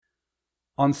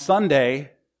On Sunday,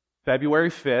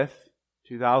 February 5th,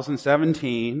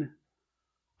 2017,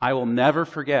 I will never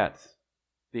forget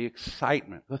the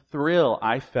excitement, the thrill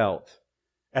I felt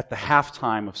at the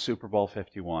halftime of Super Bowl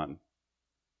 51.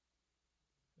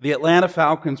 The Atlanta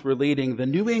Falcons were leading the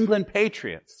New England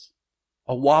Patriots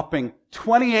a whopping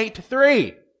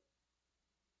 28-3.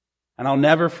 And I'll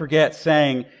never forget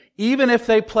saying, even if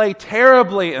they play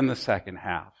terribly in the second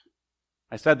half,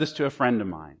 I said this to a friend of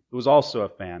mine who was also a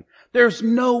fan, there's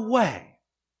no way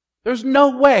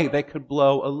they could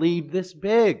blow a lead this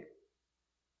big.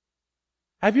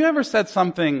 Have you ever said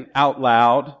something out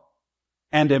loud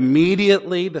and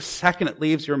immediately, the second it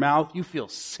leaves your mouth, you feel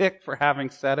sick for having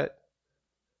said it?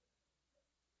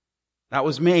 That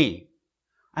was me.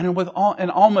 And with an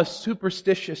almost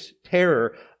superstitious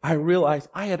terror, I realized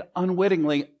I had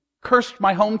unwittingly cursed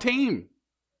my home team.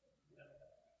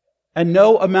 And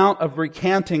no amount of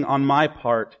recanting on my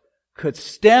part could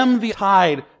stem the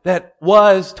tide that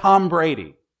was Tom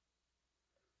Brady.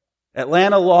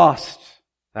 Atlanta lost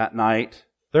that night,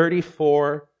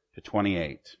 34-28.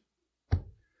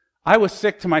 I was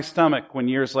sick to my stomach when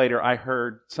years later I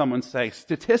heard someone say,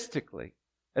 statistically,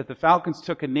 if the Falcons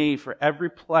took a knee for every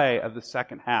play of the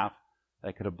second half,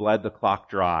 they could have bled the clock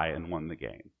dry and won the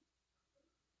game.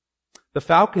 The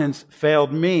Falcons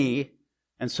failed me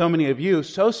and so many of you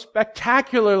so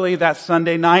spectacularly that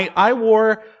Sunday night, I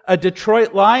wore a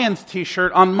Detroit Lions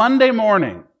t-shirt on Monday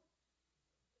morning.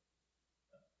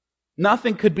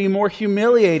 Nothing could be more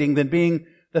humiliating than being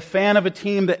the fan of a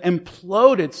team that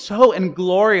imploded so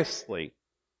ingloriously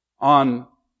on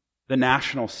the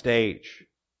national stage.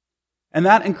 And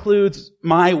that includes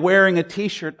my wearing a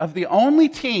t-shirt of the only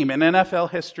team in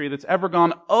NFL history that's ever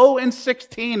gone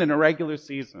 0-16 in a regular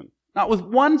season. Not with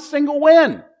one single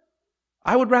win.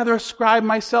 I would rather ascribe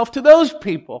myself to those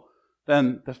people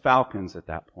than the Falcons at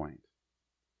that point.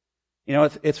 You know,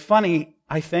 it's funny,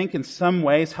 I think, in some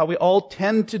ways, how we all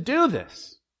tend to do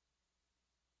this.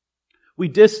 We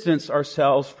distance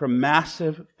ourselves from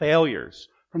massive failures,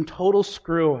 from total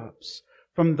screw-ups,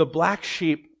 from the black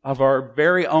sheep of our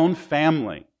very own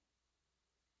family.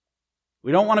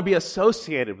 We don't want to be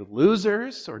associated with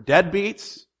losers or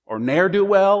deadbeats or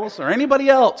ne'er-do-wells or anybody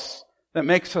else that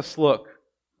makes us look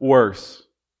worse.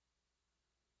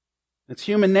 It's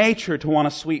human nature to want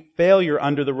to sweep failure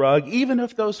under the rug, even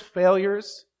if those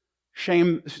failures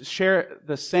share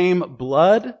the same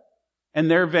blood in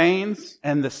their veins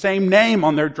and the same name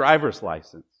on their driver's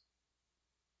license.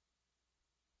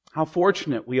 How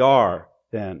fortunate we are,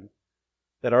 then,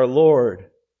 that our Lord,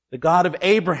 the God of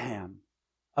Abraham,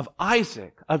 of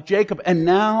Isaac, of Jacob, and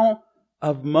now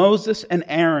of Moses and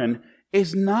Aaron,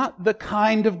 is not the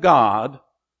kind of God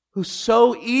who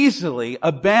so easily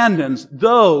abandons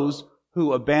those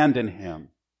who abandon Him.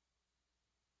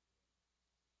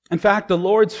 In fact, the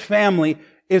Lord's family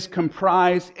is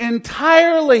comprised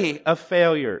entirely of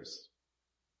failures,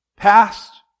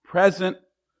 past, present,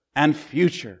 and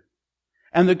future.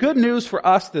 And the good news for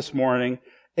us this morning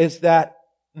is that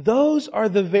those are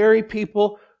the very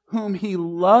people whom He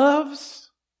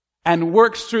loves and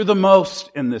works through the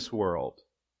most in this world.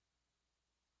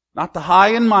 Not the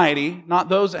high and mighty, not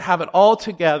those that have it all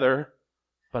together,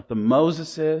 but the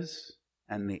Moseses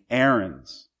and the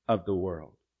Aarons of the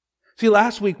world. See,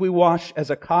 last week we watched as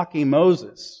a cocky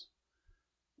Moses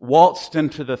waltzed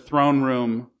into the throne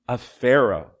room of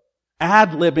Pharaoh,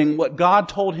 ad-libbing what God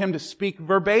told him to speak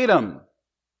verbatim.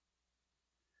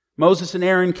 Moses and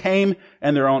Aaron came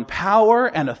in their own power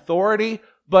and authority,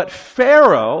 but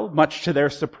Pharaoh, much to their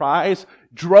surprise,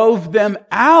 drove them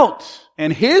out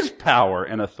in his power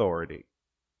and authority.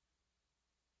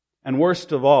 And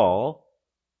worst of all,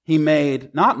 he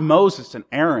made not Moses and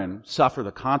Aaron suffer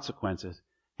the consequences.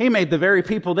 He made the very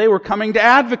people they were coming to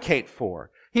advocate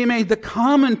for. He made the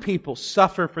common people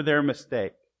suffer for their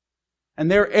mistake.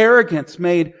 And their arrogance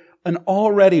made an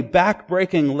already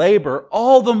back-breaking labor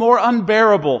all the more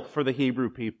unbearable for the Hebrew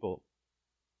people.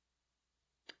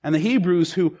 And the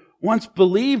Hebrews who once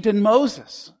believed in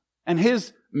Moses and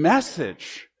his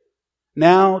message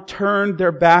now turned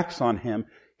their backs on him.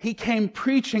 He came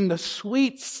preaching the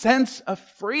sweet sense of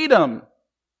freedom.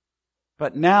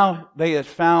 But now they had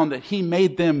found that he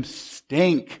made them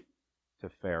stink to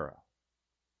Pharaoh.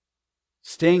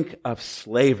 Stink of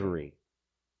slavery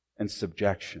and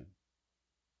subjection.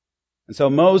 And so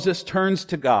Moses turns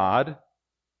to God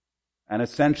and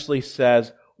essentially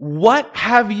says, "What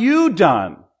have you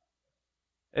done?"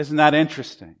 Isn't that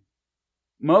interesting?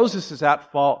 Moses is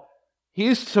at fault.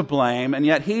 He's to blame, and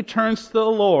yet he turns to the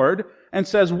Lord and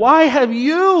says, "Why have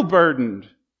you burdened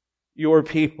your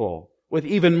people with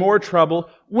even more trouble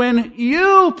when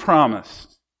you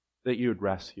promised that you'd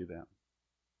rescue them?"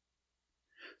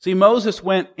 See, Moses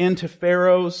went into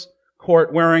Pharaoh's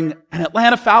court wearing an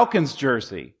Atlanta Falcons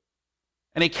jersey,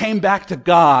 and he came back to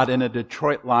God in a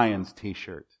Detroit Lions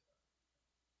t-shirt.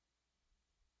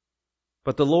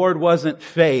 But the Lord wasn't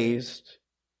fazed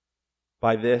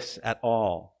by this at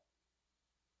all.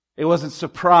 He wasn't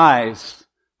surprised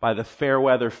by the fair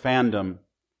weather fandom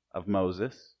of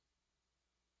Moses.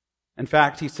 In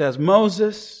fact, he says,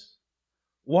 Moses,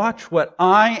 watch what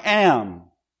I am,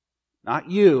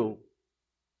 not you,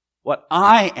 what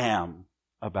I am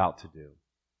about to do.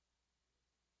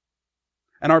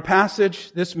 And our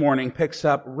passage this morning picks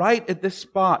up right at this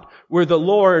spot where the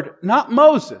Lord, not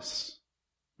Moses,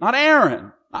 not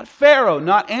Aaron, not Pharaoh,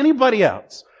 not anybody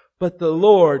else, but the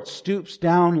Lord stoops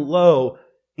down low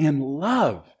in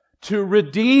love to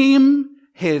redeem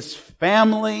His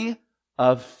family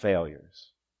of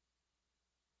failures.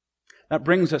 That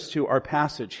brings us to our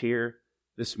passage here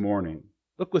this morning.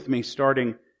 Look with me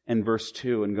starting in verse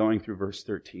 2 and going through verse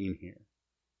 13 here.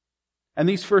 And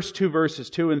these first two verses,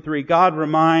 2 and 3, God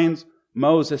reminds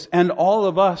Moses and all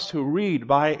of us who read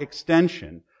by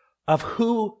extension of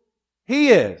who He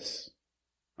is,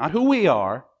 not who we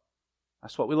are.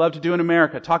 That's what we love to do in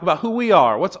America. Talk about who we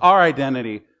are. What's our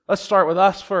identity? Let's start with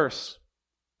us first.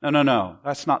 No.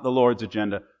 That's not the Lord's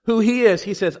agenda. Who He is,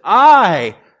 He says,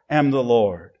 I am the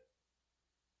Lord.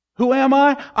 Who am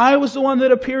I? I was the one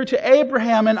that appeared to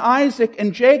Abraham and Isaac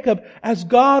and Jacob as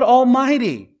God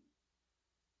Almighty.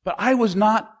 But I was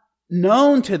not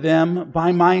known to them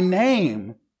by my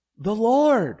name, the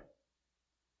Lord.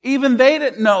 Even they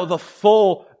didn't know the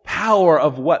full power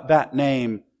of what that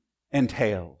name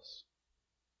entails.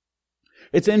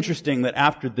 It's interesting that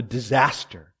after the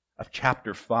disaster of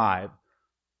chapter 5,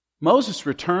 Moses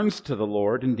returns to the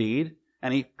Lord indeed,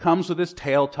 and he comes with his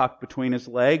tail tucked between his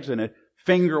legs and a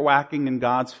finger whacking in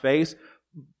God's face.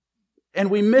 And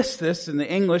we miss this in the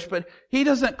English, but he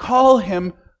doesn't call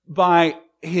him by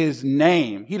his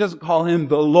name. He doesn't call him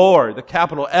the Lord, the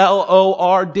capital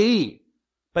L-O-R-D.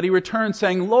 But he returns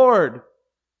saying, Lord,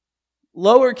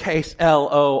 lowercase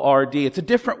L-O-R-D. It's a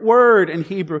different word in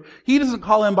Hebrew. He doesn't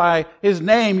call him by his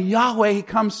name, Yahweh. He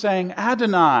comes saying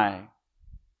Adonai.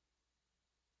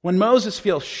 When Moses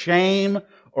feels shame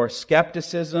or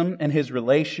skepticism in his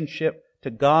relationship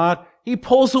to God, he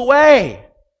pulls away.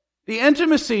 The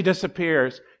intimacy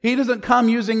disappears. He doesn't come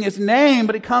using his name,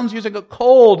 but he comes using a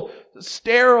cold,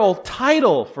 sterile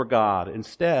title for God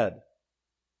instead.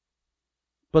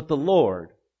 But the Lord,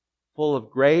 full of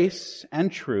grace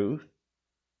and truth,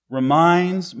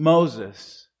 reminds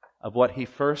Moses of what He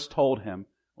first told him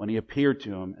when He appeared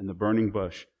to him in the burning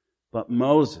bush. But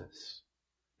Moses,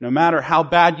 no matter how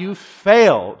bad you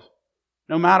failed,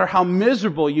 no matter how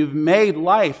miserable you've made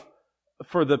life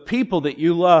for the people that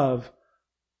you love,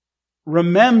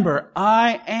 remember,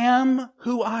 I am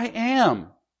who I am.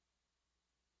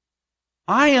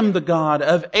 I am the God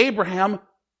of Abraham,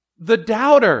 the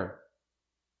doubter.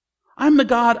 I'm the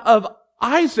God of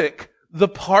Isaac, the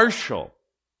partial.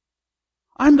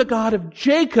 I'm the God of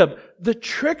Jacob, the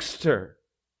trickster.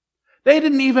 They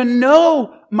didn't even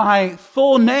know my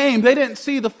full name. They didn't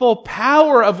see the full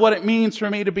power of what it means for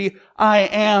me to be I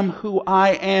am who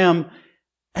I am.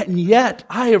 And yet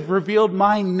I have revealed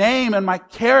my name and my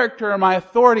character and my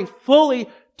authority fully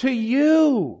to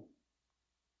you.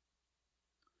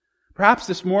 Perhaps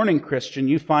this morning, Christian,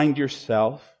 you find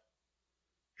yourself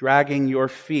dragging your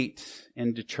feet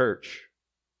into church,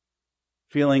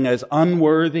 feeling as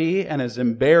unworthy and as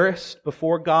embarrassed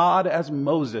before God as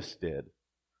Moses did.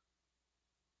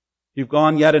 You've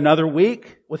gone yet another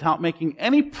week without making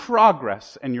any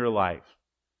progress in your life,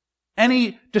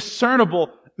 any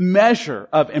discernible measure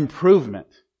of improvement.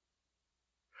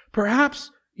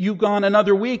 Perhaps you've gone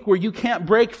another week where you can't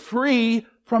break free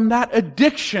from that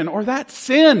addiction or that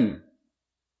sin.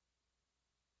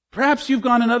 Perhaps you've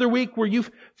gone another week where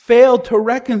you've failed to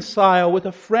reconcile with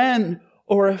a friend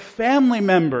or a family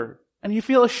member, and you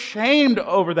feel ashamed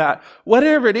over that.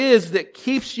 Whatever it is that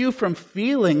keeps you from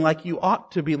feeling like you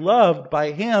ought to be loved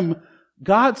by Him,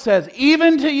 God says,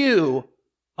 even to you,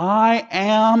 I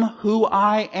am who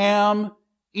I am,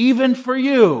 even for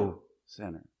you,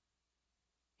 sinner.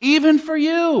 Even for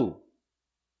you.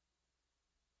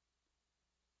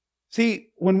 See,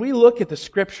 when we look at the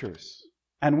Scriptures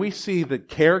and we see the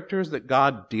characters that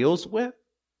God deals with,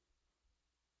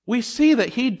 we see that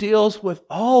He deals with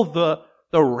all the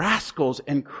rascals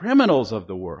and criminals of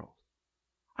the world.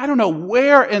 I don't know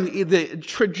where in the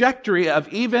trajectory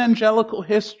of evangelical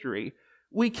history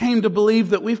we came to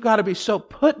believe that we've got to be so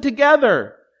put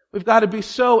together. We've got to be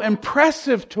so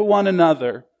impressive to one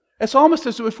another. It's almost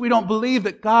as if we don't believe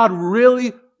that God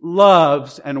really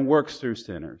loves and works through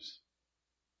sinners.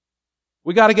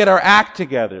 We got to get our act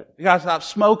together. We got to stop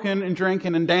smoking and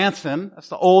drinking and dancing. That's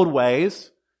the old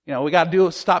ways. We got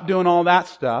to stop doing all that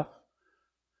stuff.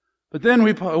 But then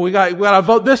we got to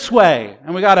vote this way,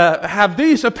 and we got to have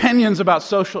these opinions about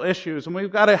social issues, and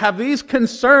we've got to have these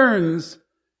concerns.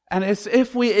 And it's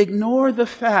if we ignore the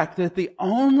fact that the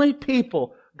only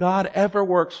people God ever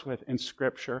works with in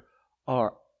Scripture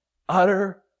are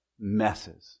utter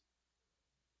messes.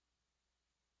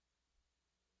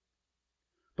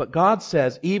 But God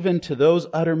says, even to those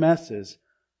utter messes,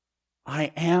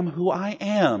 I am who I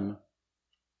am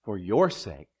for your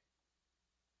sake.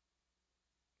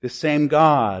 The same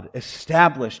God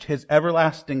established His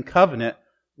everlasting covenant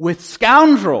with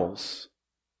scoundrels,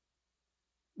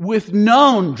 with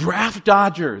known draft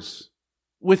dodgers,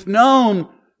 with known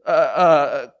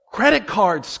credit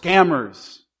card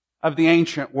scammers of the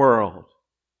ancient world,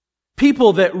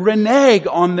 people that renege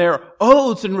on their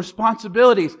oaths and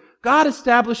responsibilities. God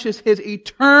establishes His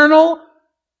eternal,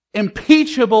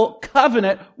 impeachable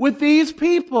covenant with these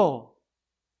people.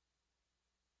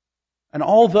 And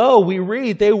although we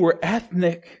read they were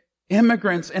ethnic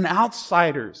immigrants and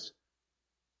outsiders,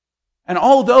 and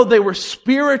although they were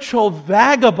spiritual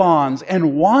vagabonds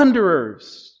and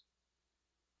wanderers,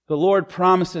 the Lord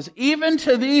promises, even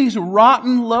to these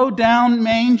rotten, low-down,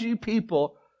 mangy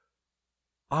people,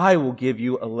 I will give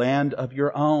you a land of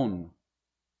your own.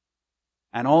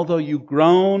 And although you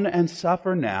groan and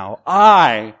suffer now,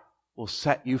 I will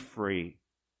set you free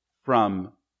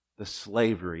from the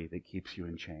slavery that keeps you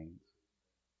in chains.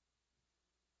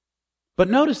 But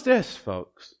notice this,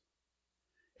 folks.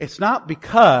 It's not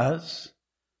because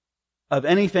of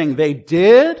anything they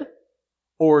did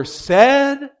or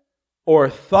said or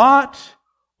thought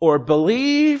or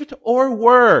believed or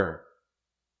were.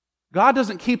 God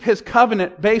doesn't keep His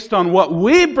covenant based on what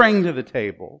we bring to the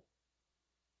table,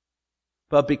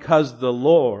 but because the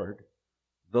Lord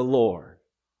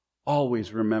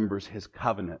always remembers His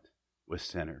covenant with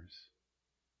sinners.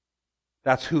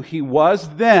 That's who He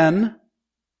was then,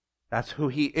 that's who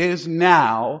He is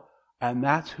now, and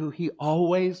that's who He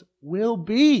always will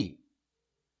be.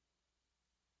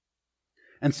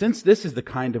 And since this is the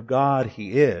kind of God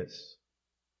He is,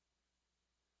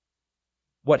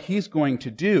 what He's going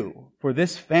to do for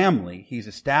this family He's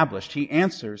established, He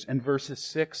answers in verses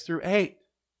 6 through 8.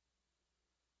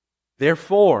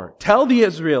 Therefore, tell the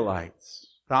Israelites,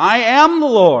 I am the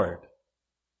Lord.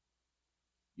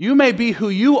 You may be who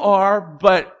you are,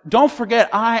 but don't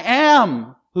forget I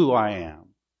am who I am.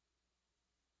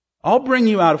 I'll bring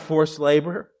you out of forced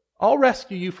labor. I'll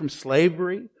rescue you from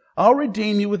slavery. I'll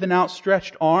redeem you with an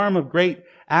outstretched arm of great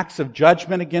acts of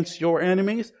judgment against your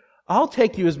enemies. I'll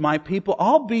take you as my people.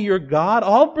 I'll be your God.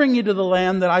 I'll bring you to the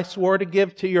land that I swore to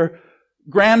give to your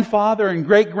grandfather and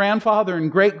great-grandfather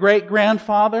and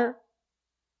great-great-grandfather.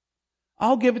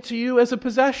 I'll give it to you as a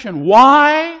possession.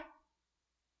 Why?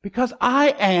 Because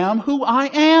I am who I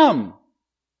am.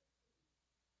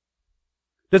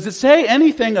 Does it say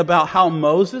anything about how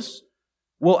Moses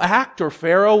will act or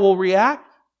Pharaoh will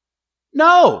react?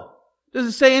 No. Does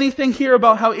it say anything here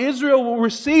about how Israel will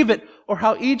receive it or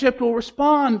how Egypt will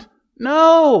respond?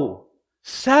 No.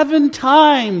 7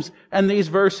 times in these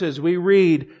verses we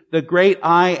read the great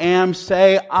I am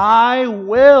say, I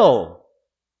will.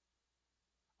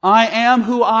 I am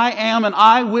who I am, and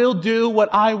I will do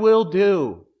what I will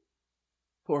do.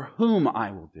 For whom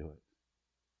I will do it.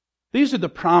 These are the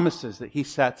promises that He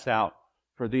sets out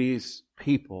for these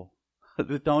people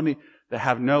that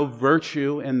have no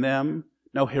virtue in them,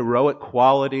 no heroic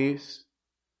qualities.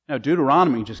 Now,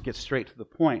 Deuteronomy just gets straight to the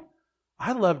point.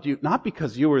 I loved you not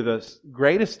because you were the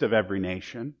greatest of every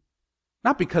nation,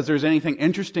 not because there's anything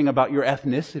interesting about your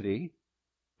ethnicity.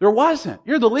 There wasn't.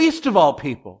 You're the least of all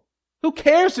people. Who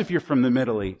cares if you're from the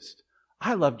Middle East?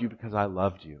 I loved you because I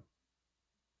loved you.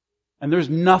 And there's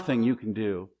nothing you can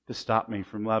do to stop me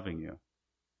from loving you.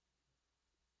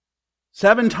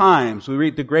 7 times we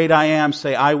read the great I am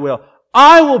say, I will.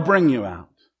 I will bring you out.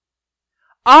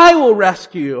 I will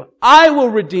rescue you. I will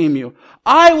redeem you.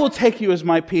 I will take you as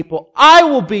my people. I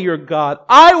will be your God.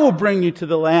 I will bring you to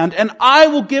the land, and I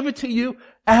will give it to you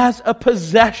as a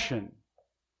possession.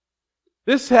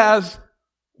 This has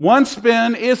once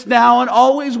been, is now, and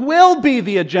always will be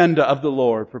the agenda of the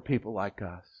Lord for people like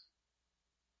us.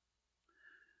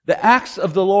 The acts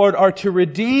of the Lord are to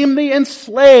redeem the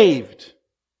enslaved,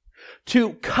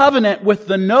 to covenant with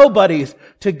the nobodies,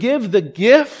 to give the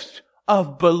gift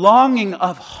of belonging,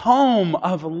 of home,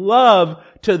 of love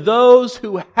to those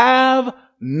who have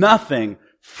nothing.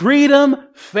 Freedom,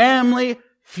 family,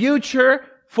 future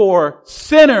for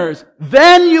sinners.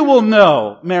 Then you will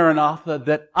know, Maranatha,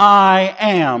 that I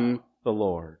am the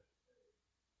Lord.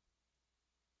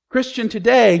 Christian,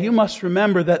 today you must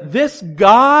remember that this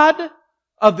God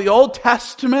of the Old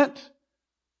Testament,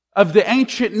 of the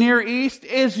ancient Near East,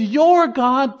 is your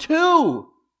God too.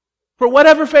 For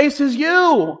whatever faces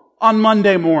you on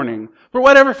Monday morning, for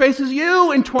whatever faces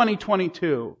you in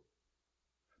 2022.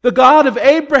 The God of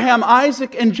Abraham,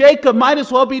 Isaac, and Jacob might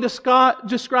as well be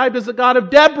described as the God of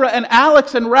Deborah and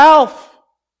Alex and Ralph.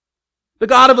 The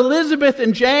God of Elizabeth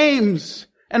and James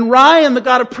and Ryan, the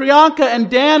God of Priyanka and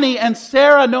Danny and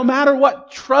Sarah. No matter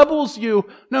what troubles you,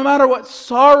 no matter what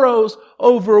sorrows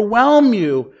overwhelm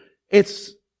you,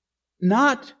 it's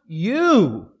not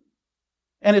you.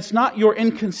 And it's not your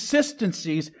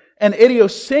inconsistencies and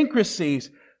idiosyncrasies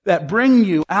that bring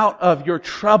you out of your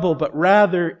trouble, but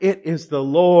rather it is the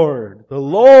Lord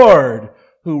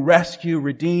who rescues,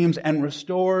 redeems, and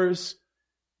restores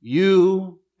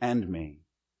you and me.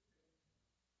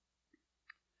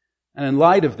 And in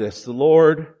light of this, the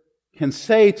Lord can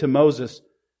say to Moses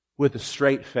with a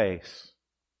straight face,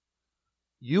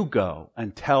 you go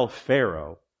and tell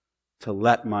Pharaoh to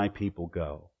let my people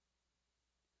go.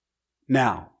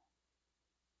 Now,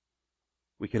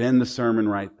 we could end the sermon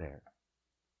right there.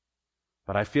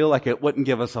 But I feel like it wouldn't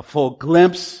give us a full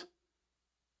glimpse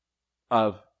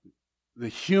of the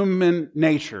human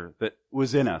nature that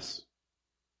was in us.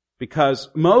 Because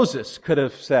Moses could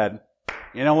have said,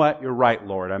 you know what, you're right,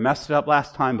 Lord. I messed it up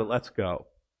last time, but let's go.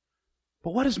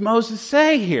 But what does Moses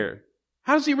say here?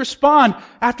 How does he respond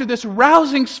after this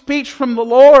rousing speech from the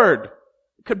Lord?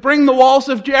 It could bring the walls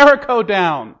of Jericho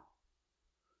down.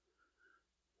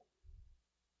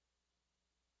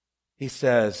 He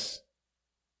says,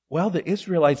 well, the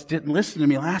Israelites didn't listen to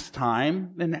me last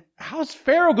time, then how's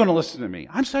Pharaoh going to listen to me?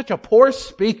 I'm such a poor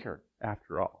speaker,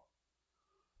 after all.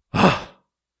 I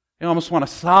almost want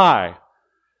to sigh.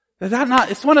 Is that not,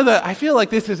 it's one of the, I feel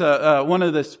like this is one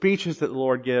of the speeches that the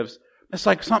Lord gives. It's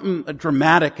like something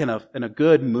dramatic in a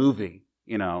good movie,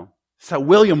 you know. It's a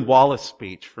William Wallace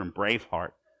speech from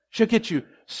Braveheart. She'll get you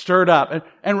stirred up.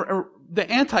 And the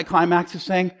anticlimax is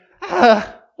saying,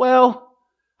 well,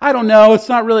 I don't know. It's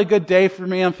not really a good day for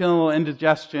me. I'm feeling a little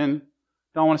indigestion.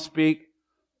 Don't want to speak.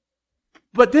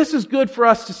 But this is good for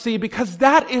us to see because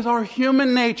that is our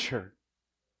human nature.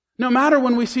 No matter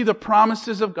when we see the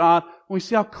promises of God, when we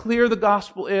see how clear the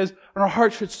gospel is, and our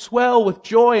hearts should swell with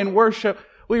joy and worship,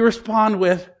 we respond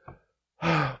with,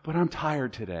 but I'm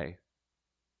tired today.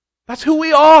 That's who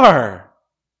we are.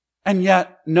 And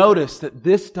yet, notice that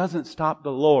this doesn't stop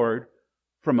the Lord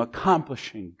from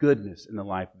accomplishing goodness in the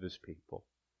life of His people.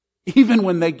 Even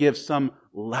when they give some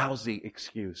lousy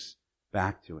excuse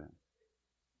back to Him.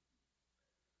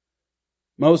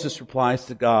 Moses replies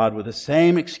to God with the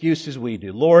same excuse as we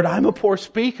do. Lord, I'm a poor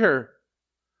speaker.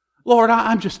 Lord,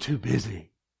 I'm just too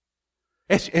busy.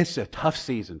 It's a tough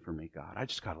season for me, God. I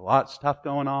just got a lot of stuff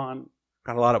going on.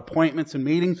 Got a lot of appointments and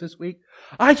meetings this week.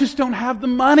 I just don't have the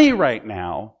money right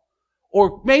now.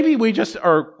 Or maybe we just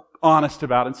are honest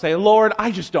about it and say, Lord,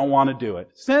 I just don't want to do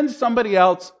it. Send somebody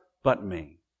else but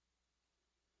me.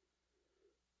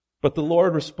 But the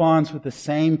Lord responds with the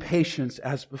same patience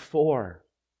as before.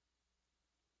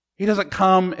 He doesn't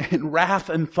come in wrath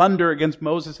and thunder against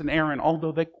Moses and Aaron,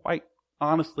 although they quite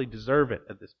honestly deserve it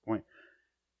at this point.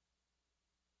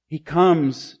 He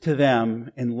comes to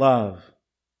them in love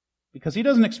because He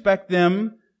doesn't expect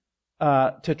them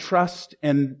to trust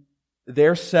in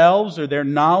themselves or their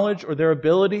knowledge or their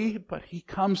ability, but He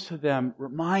comes to them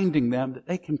reminding them that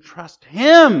they can trust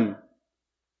Him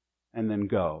and then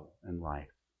go in life.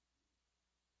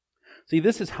 See,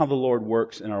 this is how the Lord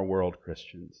works in our world,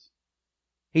 Christians.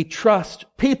 He trusts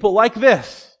people like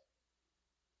this.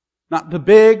 Not the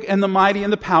big and the mighty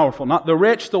and the powerful, not the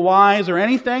rich, the wise, or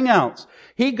anything else.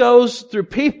 He goes through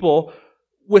people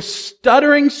with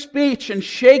stuttering speech and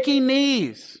shaky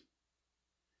knees.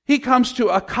 He comes to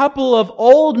a couple of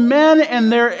old men in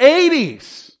their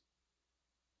 80s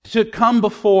to come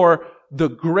before the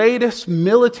greatest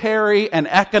military and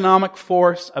economic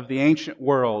force of the ancient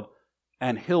world,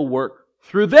 and He'll work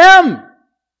through them.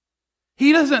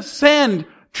 He doesn't send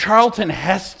Charlton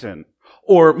Heston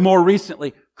or more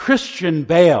recently Christian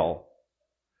Bale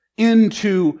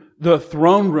into the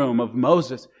throne room of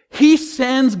Moses. He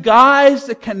sends guys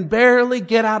that can barely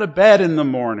get out of bed in the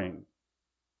morning.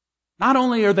 Not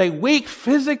only are they weak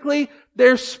physically,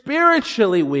 they're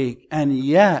spiritually weak. And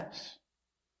yet,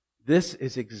 this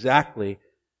is exactly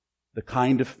the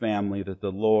kind of family that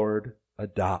the Lord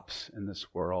adopts in this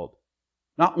world.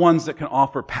 Not ones that can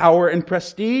offer power and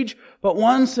prestige, but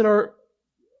ones that are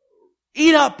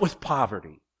eat up with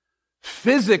poverty.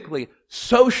 Physically,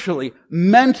 socially,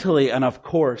 mentally, and of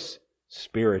course,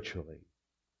 spiritually.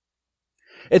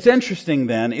 It's interesting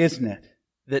then, isn't it,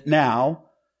 that now,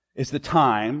 is the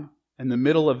time, in the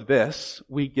middle of this,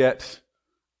 we get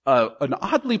an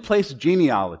oddly placed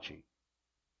genealogy.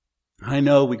 I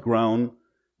know we groan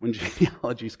when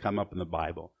genealogies come up in the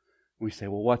Bible. We say,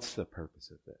 well, what's the purpose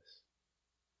of this?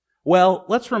 Well,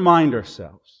 let's remind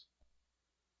ourselves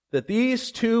that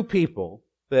these two people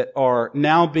that are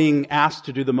now being asked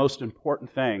to do the most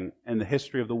important thing in the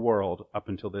history of the world up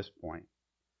until this point,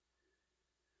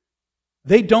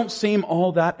 they don't seem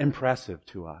all that impressive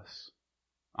to us.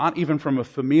 Not even from a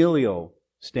familial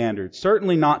standard.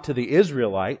 Certainly not to the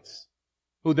Israelites,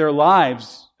 who their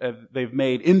lives they've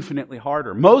made infinitely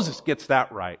harder. Moses gets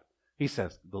that right. He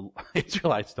says, the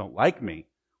Israelites don't like me.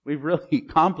 We've really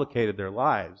complicated their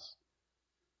lives.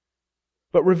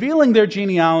 But revealing their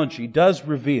genealogy does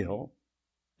reveal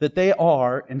that they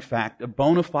are, in fact, a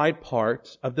bona fide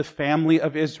part of the family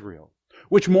of Israel.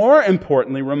 Which more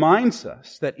importantly reminds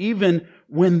us that even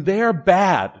when they're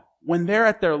bad, when they're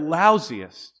at their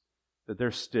lousiest, that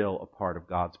they're still a part of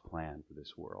God's plan for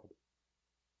this world.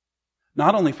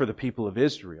 Not only for the people of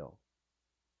Israel,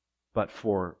 but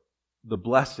for the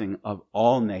blessing of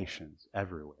all nations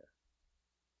everywhere.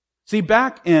 See,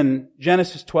 back in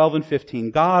Genesis 12 and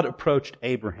 15, God approached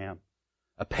Abraham,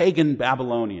 a pagan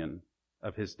Babylonian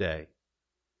of his day.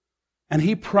 And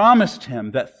He promised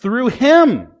him that through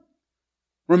him,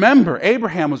 remember,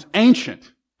 Abraham was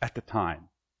ancient at the time.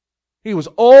 He was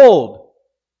old.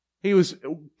 He was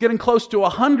getting close to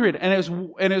 100,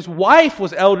 and his wife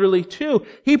was elderly too.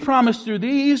 He promised through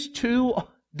these two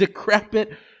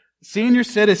decrepit senior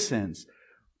citizens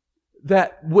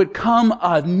that would come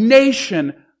a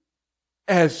nation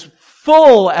as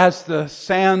full as the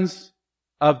sands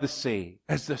of the sea,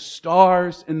 as the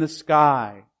stars in the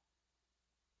sky.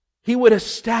 He would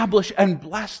establish and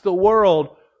bless the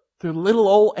world through little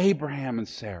old Abraham and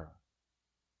Sarah.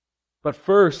 But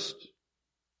first,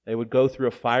 they would go through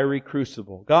a fiery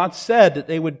crucible. God said that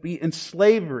they would be in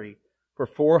slavery for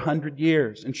 400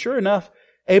 years. And sure enough,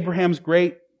 Abraham's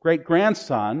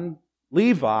great-grandson,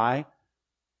 Levi,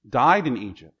 died in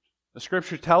Egypt. The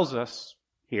Scripture tells us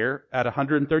here at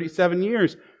 137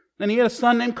 years. And he had a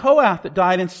son named Kohath that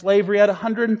died in slavery at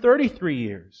 133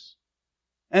 years.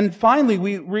 And finally,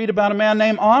 we read about a man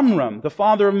named Amram, the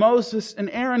father of Moses and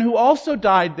Aaron, who also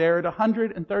died there at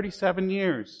 137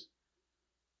 years.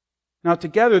 Now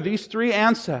together, these three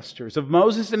ancestors of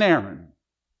Moses and Aaron,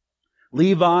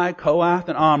 Levi, Kohath,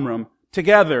 and Amram,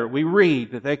 together we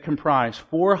read that they comprise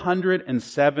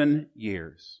 407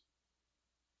 years.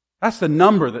 That's the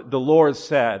number that the Lord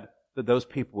said that those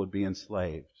people would be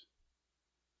enslaved.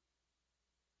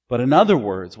 But in other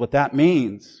words, what that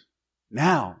means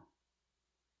now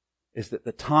is that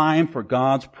the time for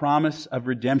God's promise of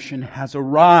redemption has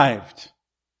arrived.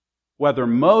 Whether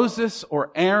Moses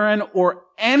or Aaron or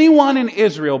anyone in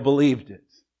Israel believed it.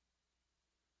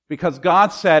 Because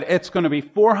God said it's going to be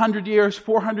 400 years.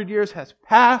 400 years has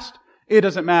passed. It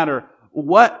doesn't matter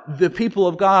what the people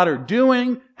of God are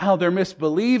doing, how they're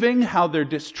misbelieving, how they're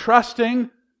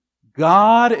distrusting.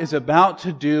 God is about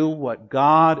to do what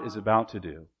God is about to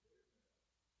do.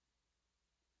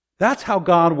 That's how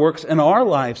God works in our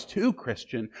lives too,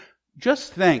 Christian.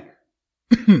 Just think,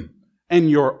 in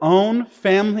your own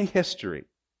family history,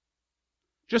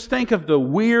 just think of the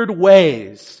weird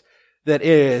ways that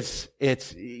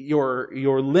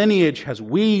your lineage has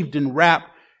weaved and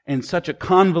wrapped in such a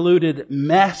convoluted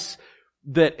mess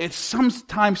that it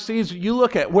sometimes seems, you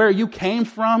look at where you came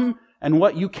from and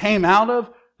what you came out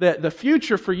of, that the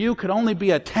future for you could only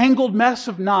be a tangled mess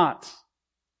of knots.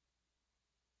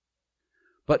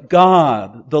 But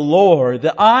God, the Lord,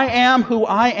 the I am who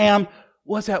I am,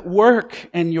 was at work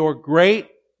in your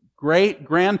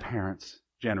great-great-grandparents'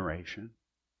 generation.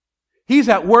 He's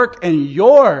at work in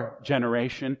your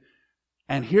generation.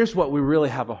 And here's what we really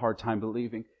have a hard time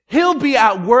believing. He'll be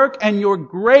at work in your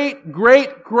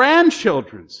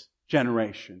great-great-grandchildren's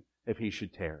generation if He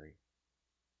should tarry.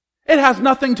 It has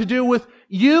nothing to do with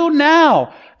you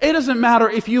now. It doesn't matter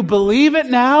if you believe it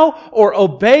now or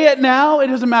obey it now. It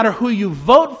doesn't matter who you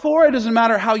vote for. It doesn't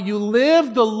matter how you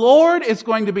live. The Lord is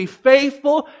going to be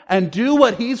faithful and do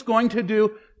what He's going to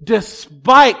do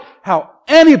despite how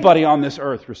anybody on this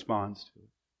earth responds to it.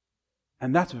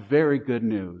 And that's very good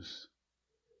news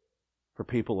for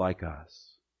people like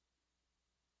us.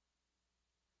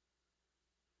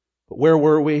 But where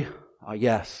were we?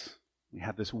 Yes, we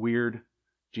had this weird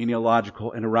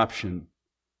genealogical interruption.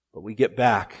 But we get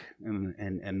back,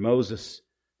 and Moses,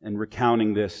 in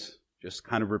recounting this, just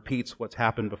kind of repeats what's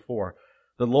happened before.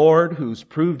 The Lord, who's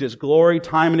proved His glory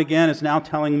time and again, is now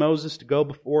telling Moses to go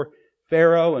before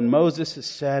Pharaoh, and Moses has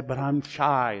said, but I'm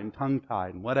shy and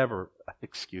tongue-tied, and whatever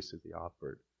excuses he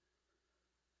offered.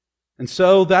 And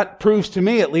so that proves to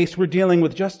me, at least, we're dealing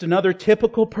with just another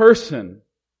typical person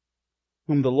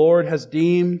whom the Lord has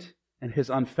deemed in His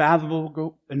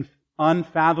unfathomable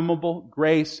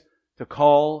grace to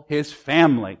call His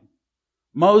family.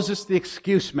 Moses, the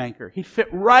excuse maker. He'd fit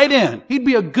right in. He'd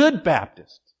be a good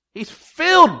Baptist. He's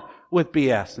filled with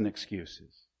BS and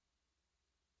excuses.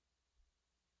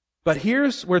 But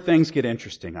here's where things get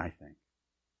interesting, I think.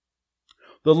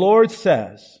 The Lord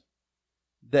says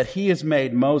that He has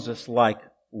made Moses like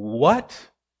what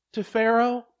to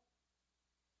Pharaoh?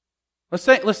 Let's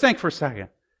think for a second.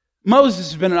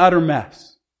 Moses has been an utter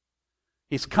mess.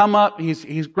 He's come up,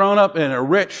 he's grown up in a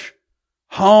rich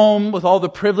home with all the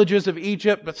privileges of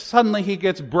Egypt, but suddenly he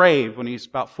gets brave when he's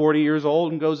about 40 years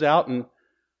old and goes out and,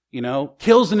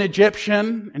 kills an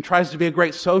Egyptian and tries to be a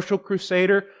great social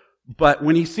crusader. But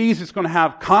when he sees it's going to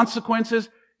have consequences,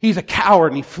 he's a coward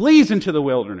and he flees into the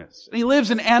wilderness. And he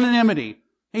lives in anonymity.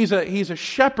 He's a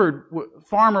shepherd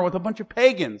farmer with a bunch of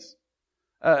pagans.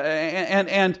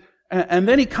 And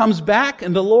then he comes back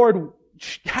and the Lord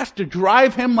has to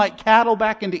drive him like cattle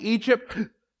back into Egypt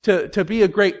to be a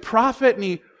great prophet. And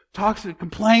he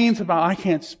complains about, I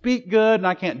can't speak good and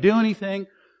I can't do anything.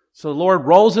 So the Lord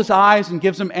rolls His eyes and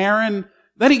gives him Aaron.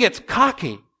 Then he gets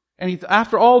cocky. And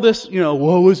after all this,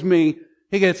 woe is me,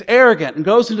 he gets arrogant and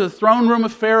goes into the throne room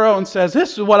of Pharaoh and says,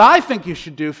 this is what I think you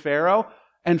should do, Pharaoh.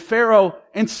 And Pharaoh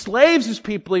enslaves his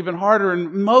people even harder.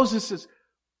 And Moses says,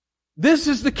 this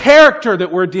is the character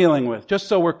that we're dealing with, just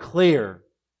so we're clear.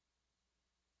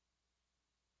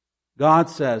 God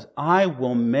says, I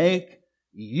will make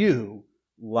you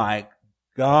like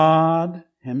God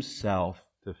Himself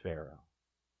to Pharaoh.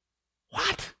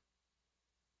 What?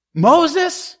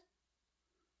 Moses?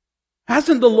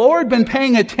 Hasn't the Lord been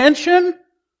paying attention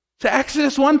to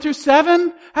Exodus 1 through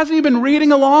 7? Hasn't He been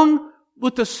reading along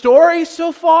with the story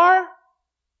so far?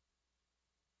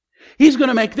 He's going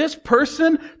to make this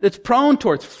person that's prone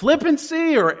towards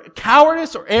flippancy or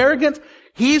cowardice or arrogance,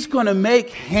 He's going to make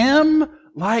him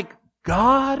like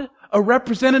God, a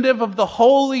representative of the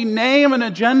holy name and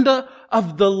agenda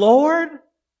of the Lord?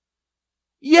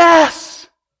 Yes!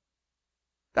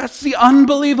 That's the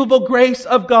unbelievable grace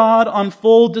of God on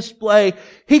full display.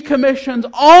 He commissions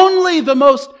only the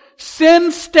most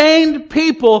sin-stained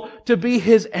people to be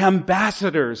His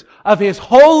ambassadors of His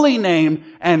holy name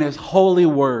and His holy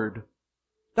word.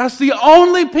 That's the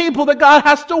only people that God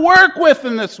has to work with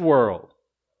in this world.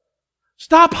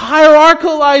 Stop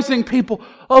hierarchicalizing people.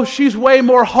 Oh, she's way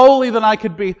more holy than I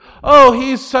could be. Oh,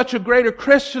 he's such a greater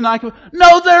Christian than I could be.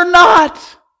 No, they're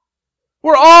not.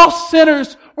 We're all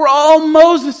sinners. We're all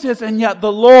Moseses. And yet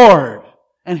the Lord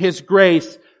and His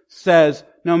grace says,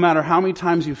 no matter how many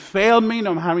times you've failed me,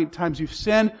 no matter how many times you've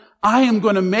sinned, I am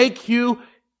going to make you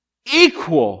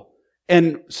equal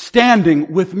in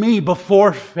standing with me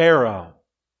before Pharaoh.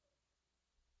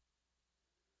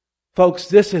 Folks,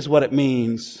 this is what it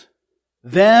means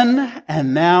then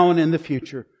and now and in the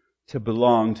future to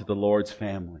belong to the Lord's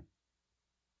family.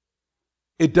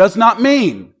 It does not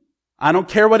mean, I don't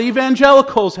care what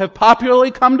evangelicals have popularly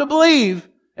come to believe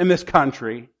in this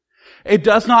country, it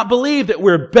does not believe that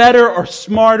we're better or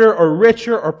smarter or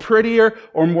richer or prettier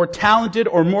or more talented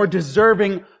or more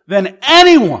deserving than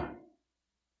anyone.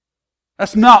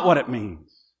 That's not what it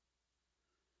means.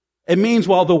 It means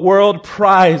while the world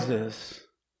prizes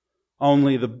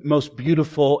only the most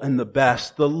beautiful and the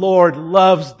best, the Lord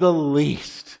loves the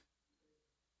least.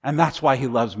 And that's why He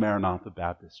loves Maranatha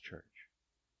Baptist Church.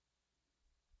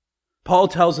 Paul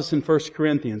tells us in 1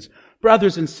 Corinthians,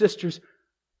 brothers and sisters,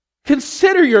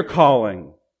 consider your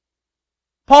calling.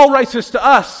 Paul writes this to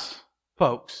us,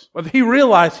 folks, whether he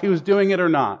realized he was doing it or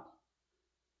not.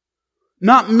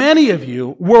 Not many of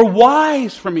you were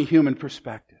wise from a human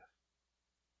perspective.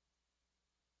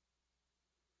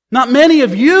 Not many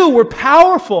of you were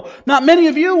powerful. Not many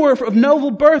of you were of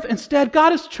noble birth. Instead,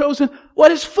 God has chosen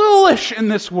what is foolish in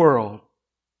this world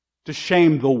to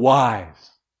shame the wise.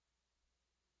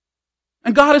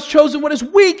 And God has chosen what is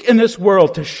weak in this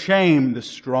world to shame the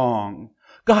strong.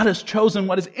 God has chosen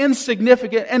what is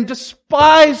insignificant and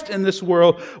despised in this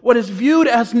world, what is viewed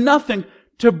as nothing,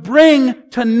 to bring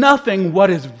to nothing what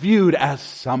is viewed as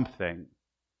something.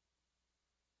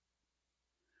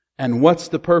 And what's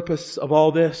the purpose of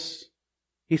all this?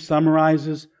 He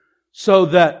summarizes, so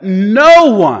that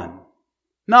no one,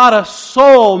 not a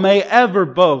soul, may ever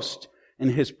boast in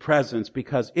His presence,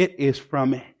 because it is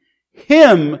from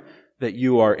Him that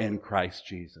you are in Christ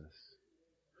Jesus,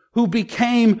 who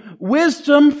became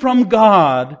wisdom from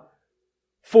God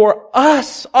for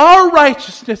us, our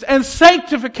righteousness and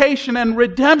sanctification and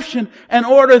redemption, in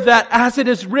order that, as it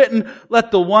is written, let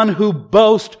the one who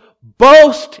boasts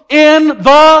boast in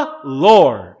the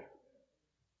Lord.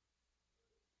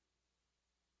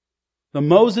 The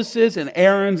Moseses and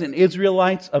Aarons and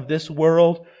Israelites of this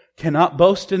world cannot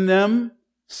boast in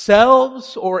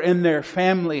themselves or in their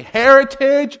family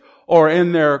heritage or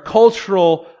in their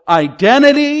cultural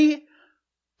identity,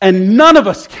 and none of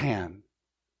us can.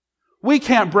 We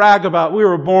can't brag about we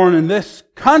were born in this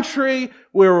country,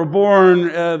 we were born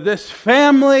this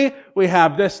family, we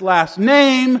have this last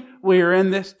name, we are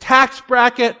in this tax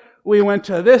bracket, we went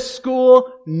to this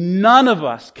school. None of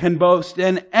us can boast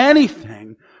in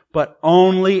anything but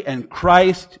only in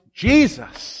Christ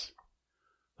Jesus,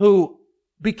 who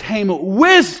became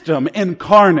wisdom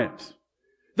incarnate.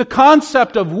 The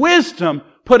concept of wisdom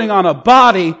putting on a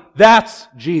body, that's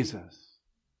Jesus.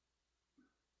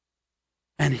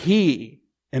 And He,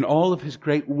 in all of His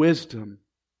great wisdom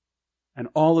and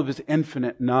all of His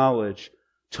infinite knowledge,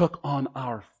 took on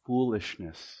our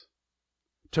foolishness,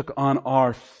 took on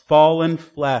our fallen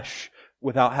flesh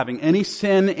without having any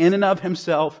sin in and of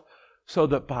Himself, so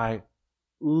that by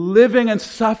living and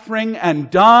suffering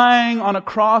and dying on a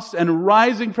cross and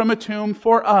rising from a tomb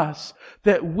for us,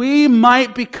 that we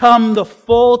might become the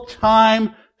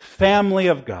full-time family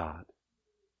of God.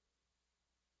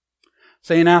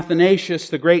 St. Athanasius,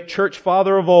 the great church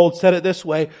father of old, said it this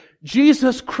way: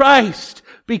 Jesus Christ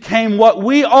became what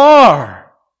we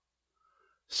are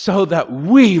so that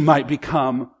we might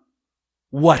become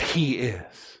what He is.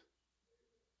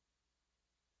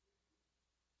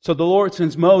 So the Lord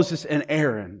sends Moses and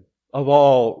Aaron, of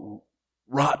all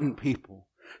rotten people,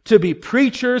 to be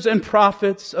preachers and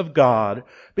prophets of God,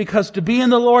 because to be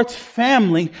in the Lord's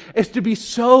family is to be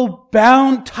so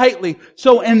bound tightly,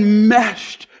 so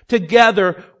enmeshed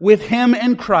together with Him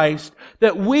in Christ,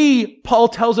 that we, Paul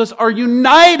tells us, are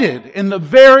united in the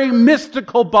very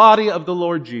mystical body of the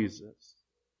Lord Jesus.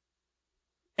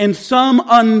 In some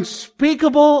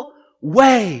unspeakable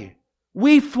way,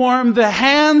 we form the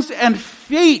hands and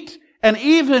feet, and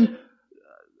even,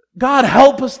 God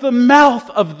help us, the mouth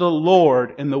of the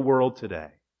Lord in the world today.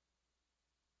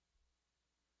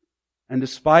 And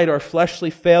despite our fleshly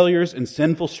failures and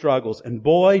sinful struggles, and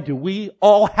boy, do we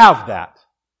all have that,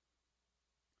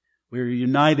 we are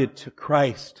united to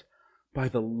Christ by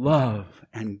the love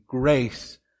and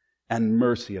grace and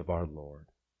mercy of our Lord.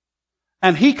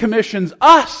 And He commissions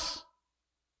us.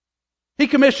 He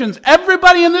commissions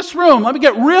everybody in this room. Let me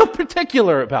get real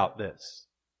particular about this.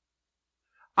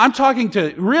 I'm talking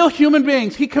to real human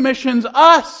beings. He commissions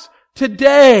us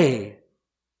today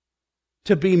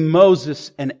to be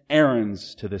Moses and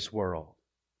Aaron's to this world.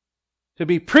 To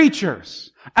be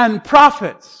preachers and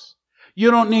prophets. You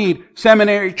don't need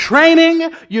seminary training.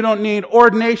 You don't need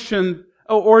ordination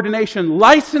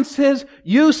licenses.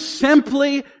 You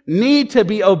simply need to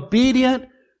be obedient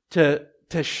to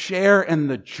share in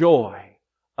the joy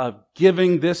of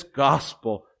giving this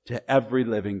gospel to every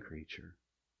living creature.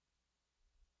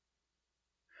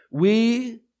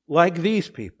 We, like these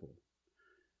people,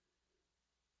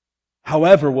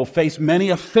 however, will face many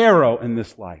a Pharaoh in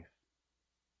this life.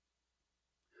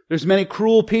 There's many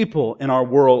cruel people in our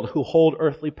world who hold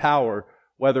earthly power,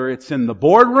 whether it's in the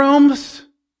boardrooms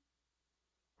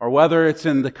or whether it's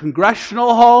in the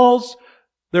congressional halls.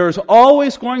 There's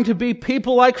always going to be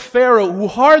people like Pharaoh who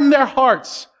harden their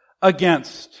hearts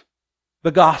against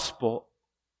the gospel,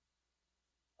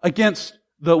 against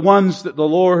the ones that the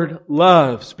Lord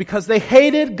loves, because they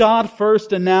hated God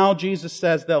first, and now Jesus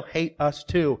says they'll hate us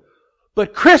too.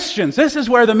 But Christians, this is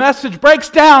where the message breaks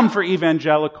down for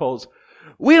evangelicals.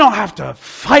 We don't have to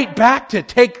fight back to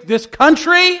take this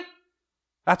country.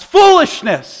 That's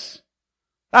foolishness.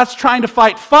 That's trying to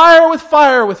fight fire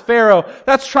with Pharaoh.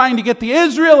 That's trying to get the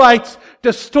Israelites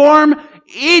to storm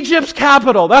Egypt's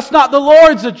capital. That's not the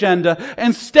Lord's agenda.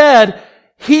 Instead,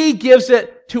 He gives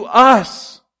it to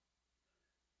us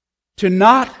to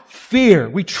not fear.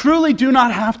 We truly do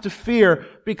not have to fear,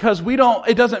 because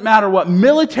it doesn't matter what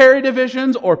military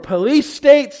divisions or police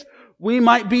states we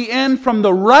might be in, from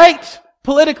the right,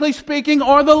 politically speaking,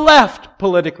 or the left,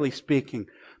 politically speaking.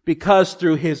 Because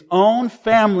through His own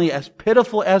family, as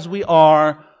pitiful as we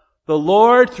are, the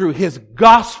Lord, through His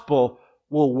gospel,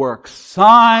 will work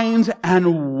signs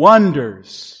and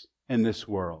wonders in this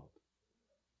world.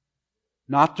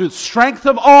 Not through strength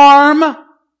of arm,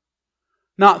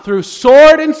 not through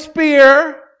sword and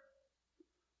spear,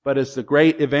 but as the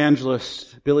great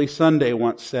evangelist Billy Sunday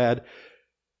once said,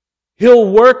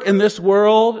 He'll work in this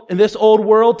world, in this old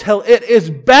world, till it is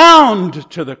bound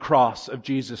to the cross of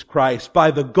Jesus Christ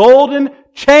by the golden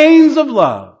chains of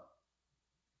love.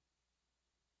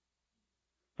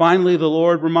 Finally, the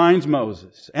Lord reminds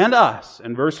Moses and us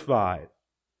in verse 5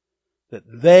 that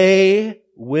they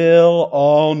will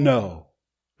all know.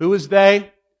 Who is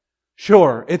they?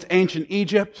 Sure, it's ancient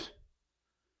Egypt.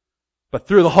 But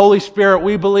through the Holy Spirit,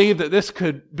 we believe that this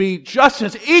could be just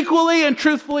as equally and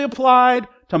truthfully applied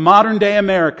to modern day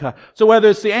America. So whether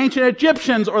it's the ancient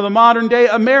Egyptians or the modern day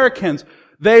Americans,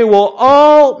 they will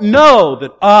all know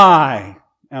that I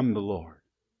am the Lord.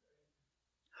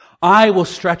 I will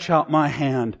stretch out my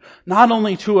hand, not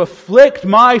only to afflict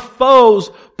my foes,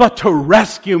 but to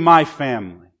rescue my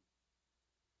family.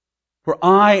 For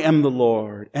I am the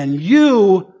Lord, and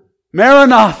you,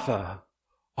 Maranatha,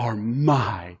 are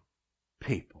my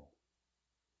people.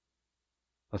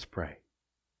 Let's pray.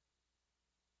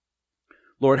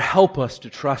 Lord, help us to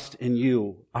trust in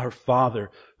you, our Father,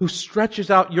 who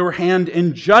stretches out your hand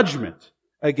in judgment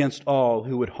against all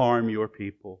who would harm your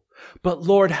people. But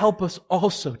Lord, help us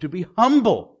also to be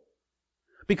humble.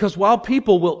 Because while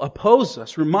people will oppose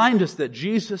us, remind us that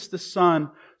Jesus the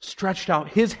Son stretched out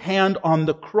His hand on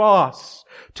the cross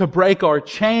to break our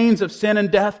chains of sin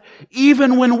and death,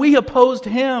 even when we opposed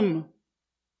Him.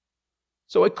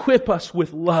 So equip us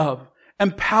with love,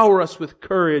 empower us with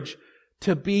courage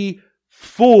to be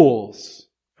fools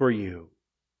for you,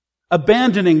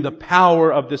 abandoning the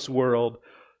power of this world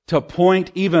to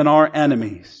point even our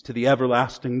enemies to the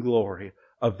everlasting glory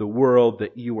of the world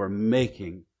that you are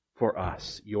making for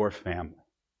us, your family.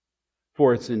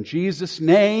 For it's in Jesus'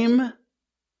 name,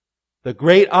 the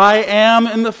great I am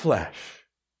in the flesh,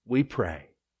 we pray.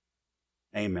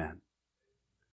 Amen.